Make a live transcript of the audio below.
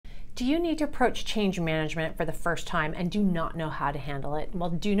Do you need to approach change management for the first time and do not know how to handle it?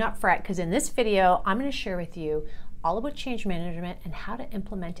 Well, do not fret, because in this video, I'm going to share with you all about change management and how to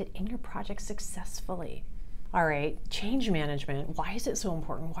implement it in your project successfully. All right, change management, why is it so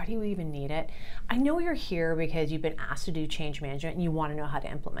important? Why do you even need it? I know you're here because you've been asked to do change management and you want to know how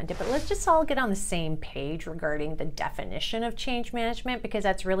to implement it, but let's just all get on the same page regarding the definition of change management, because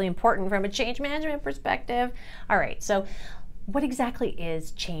that's really important from a change management perspective. All right, so what exactly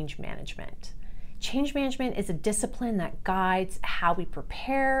is change management? Change management is a discipline that guides how we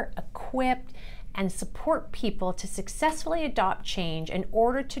prepare, equip, and support people to successfully adopt change in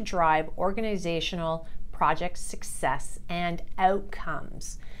order to drive organizational project success and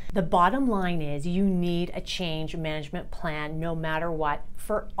outcomes. The bottom line is you need a change management plan no matter what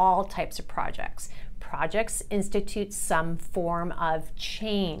for all types of projects. Projects institute some form of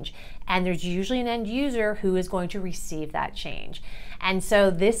change, and there's usually an end user who is going to receive that change. And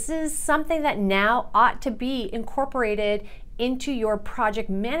so this is something that now ought to be incorporated into your project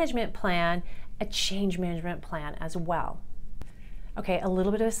management plan, a change management plan as well. Okay, a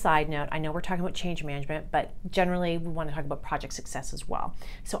little bit of a side note. I know we're talking about change management, but generally we want to talk about project success as well.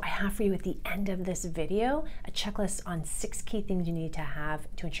 So I have for you at the end of this video a checklist on 6 key things you need to have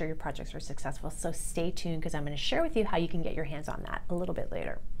to ensure your projects are successful. So stay tuned, because I'm going to share with you how you can get your hands on that a little bit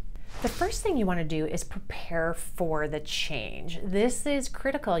later. The first thing you want to do is prepare for the change. This is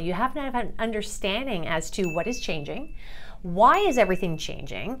critical. You have to have an understanding as to what is changing, why is everything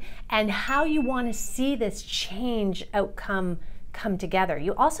changing, and how you want to see this change outcome come together.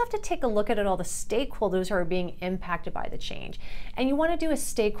 You also have to take a look at all the stakeholders who are being impacted by the change. And you want to do a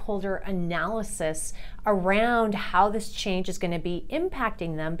stakeholder analysis around how this change is going to be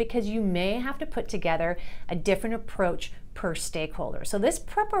impacting them, because you may have to put together a different approach per stakeholder. So this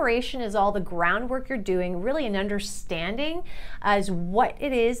preparation is all the groundwork you're doing, really an understanding as what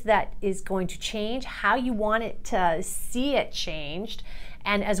it is that is going to change, how you want it to see it changed,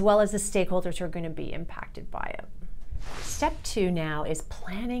 and as well as the stakeholders who are going to be impacted by it. Step 2 now is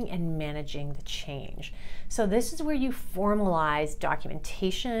planning and managing the change. So this is where you formalize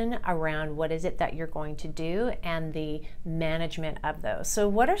documentation around what is it that you're going to do and the management of those. So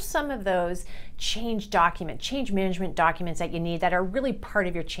what are some of those change management documents that you need that are really part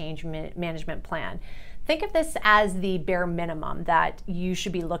of your change management plan? Think of this as the bare minimum that you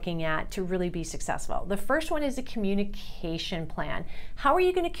should be looking at to really be successful. The first one is a communication plan. How are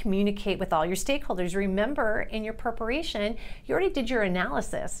you going to communicate with all your stakeholders? Remember, in your preparation, you already did your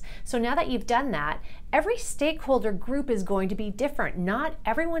analysis. So now that you've done that, every stakeholder group is going to be different. Not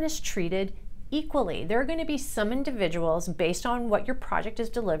everyone is treated equally. There are going to be some individuals, based on what your project is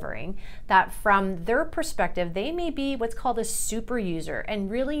delivering, that from their perspective, they may be what's called a super user and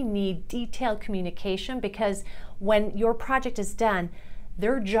really need detailed communication, because when your project is done,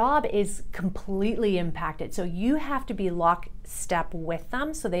 their job is completely impacted. So you have to be lockstep with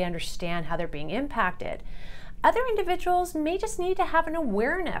them so they understand how they're being impacted. Other individuals may just need to have an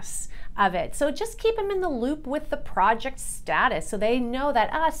awareness of it. So just keep them in the loop with the project status so they know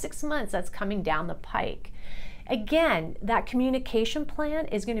that 6 months, that's coming down the pike. Again, that communication plan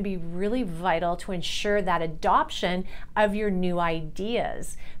is going to be really vital to ensure that adoption of your new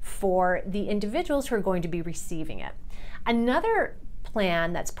ideas for the individuals who are going to be receiving it. Another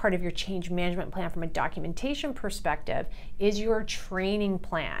plan that's part of your change management plan from a documentation perspective is your training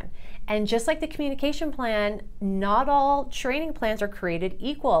plan. And just like the communication plan, not all training plans are created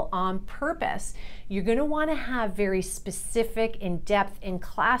equal on purpose. You're going to want to have very specific, in-depth,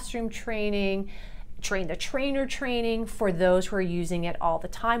 in-classroom training, train the trainer training for those who are using it all the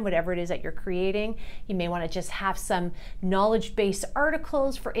time, whatever it is that you're creating. You may want to just have some knowledge-based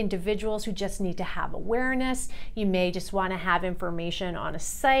articles for individuals who just need to have awareness. You may just want to have information on a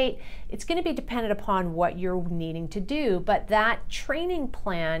site. It's going to be dependent upon what you're needing to do, but that training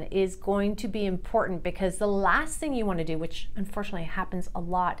plan is going to be important, because the last thing you want to do, which unfortunately happens a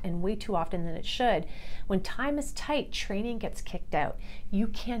lot and way too often than it should, when time is tight, training gets kicked out. You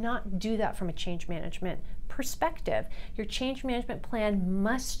cannot do that from a change management perspective. Your change management plan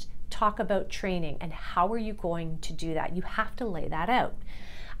must talk about training, and how are you going to do that? You have to lay that out.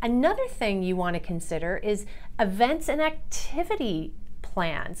 Another thing you want to consider is events and activity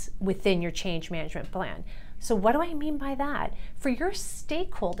plans within your change management plan. So what do I mean by that? For your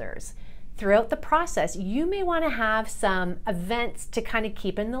stakeholders, throughout the process, you may want to have some events to kind of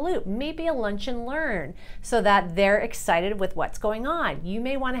keep in the loop. Maybe a lunch and learn so that they're excited with what's going on. You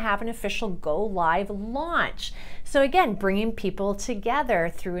may want to have an official go live launch. So again, bringing people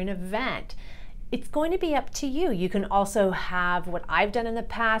together through an event. it's going to be up to you. You can also have what I've done in the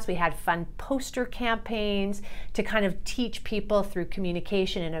past. We had fun poster campaigns to kind of teach people through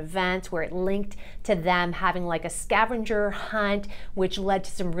communication and events where it linked to them having like a scavenger hunt, which led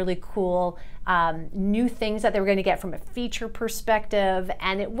to some really cool new things that they were going to get from a feature perspective.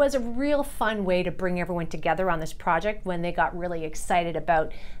 And it was a real fun way to bring everyone together on this project when they got really excited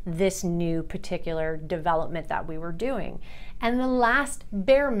about this new particular development that we were doing. And the last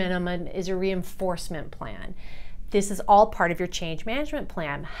bare minimum is a reinforcement plan. This is all part of your change management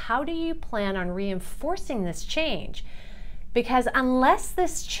plan. How do you plan on reinforcing this change? Because unless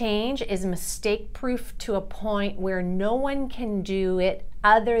this change is mistake-proof to a point where no one can do it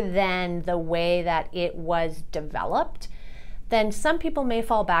other than the way that it was developed, then some people may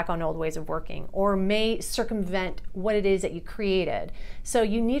fall back on old ways of working or may circumvent what it is that you created. So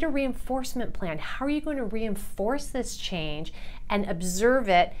you need a reinforcement plan. How are you going to reinforce this change and observe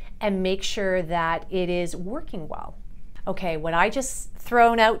it and make sure that it is working well? Okay, what I just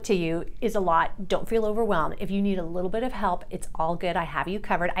thrown out to you is a lot. Don't feel overwhelmed. If you need a little bit of help, it's all good. I have you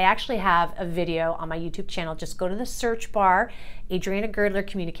covered. I actually have a video on my YouTube channel. Just go to the search bar, Adriana Girdler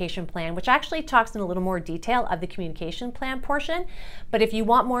Communication Plan, which actually talks in a little more detail of the communication plan portion. But if you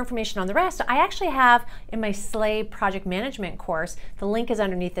want more information on the rest, I actually have in my SLAY project management course, the link is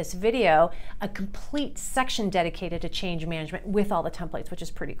underneath this video, a complete section dedicated to change management with all the templates, which is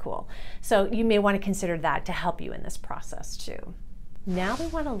pretty cool. So you may want to consider that to help you in this process too. Now we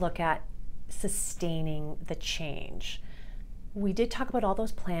want to look at sustaining the change. We did talk about all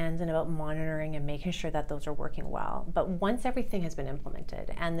those plans and about monitoring and making sure that those are working well. But once everything has been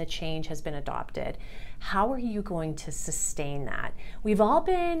implemented and the change has been adopted, how are you going to sustain that? We've all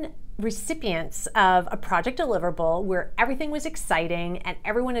been recipients of a project deliverable where everything was exciting and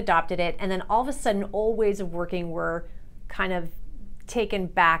everyone adopted it, and then all of a sudden old ways of working were kind of taken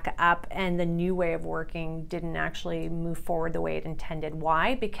back up and the new way of working didn't actually move forward the way it intended.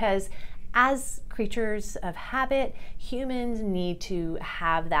 Why? Because as creatures of habit, humans need to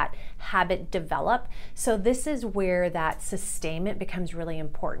have that habit develop. So this is where that sustainment becomes really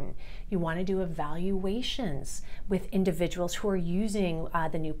important. You want to do evaluations with individuals who are using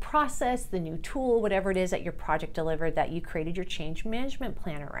the new process, the new tool, whatever it is that your project delivered that you created your change management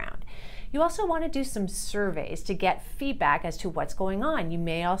plan around. You also want to do some surveys to get feedback as to what's going on. You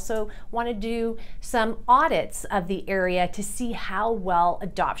may also want to do some audits of the area to see how well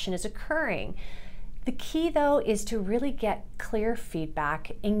adoption is occurring. The key though is to really get clear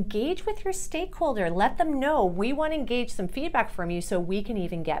feedback, engage with your stakeholder, let them know we want to engage some feedback from you so we can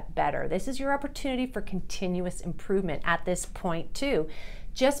even get better. This is your opportunity for continuous improvement at this point too.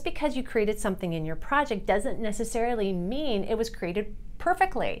 Just because you created something in your project doesn't necessarily mean it was created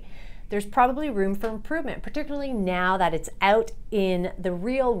perfectly. There's probably room for improvement, particularly now that it's out in the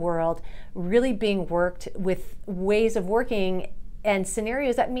real world, really being worked with ways of working and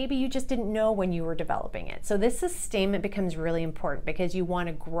scenarios that maybe you just didn't know when you were developing it. So this sustainment becomes really important because you want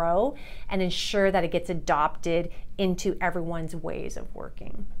to grow and ensure that it gets adopted into everyone's ways of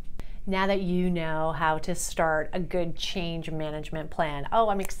working. Now that you know how to start a good change management plan, oh,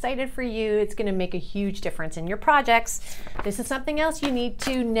 I'm excited for you. It's going to make a huge difference in your projects. This is something else you need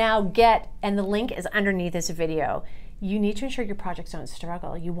to now get, and the link is underneath this video. You need to ensure your projects don't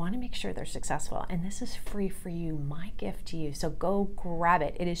struggle. You want to make sure they're successful, and this is free for you, my gift to you. So go grab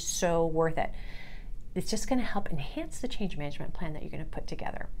it. It is so worth it. It's just going to help enhance the change management plan that you're going to put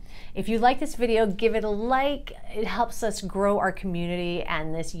together. If you like this video, give it a like. It helps us grow our community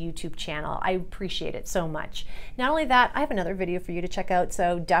and this YouTube channel. I appreciate it so much. Not only that, I have another video for you to check out,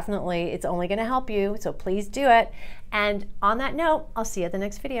 so definitely it's only going to help you, so please do it. And on that note, I'll see you at the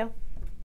next video.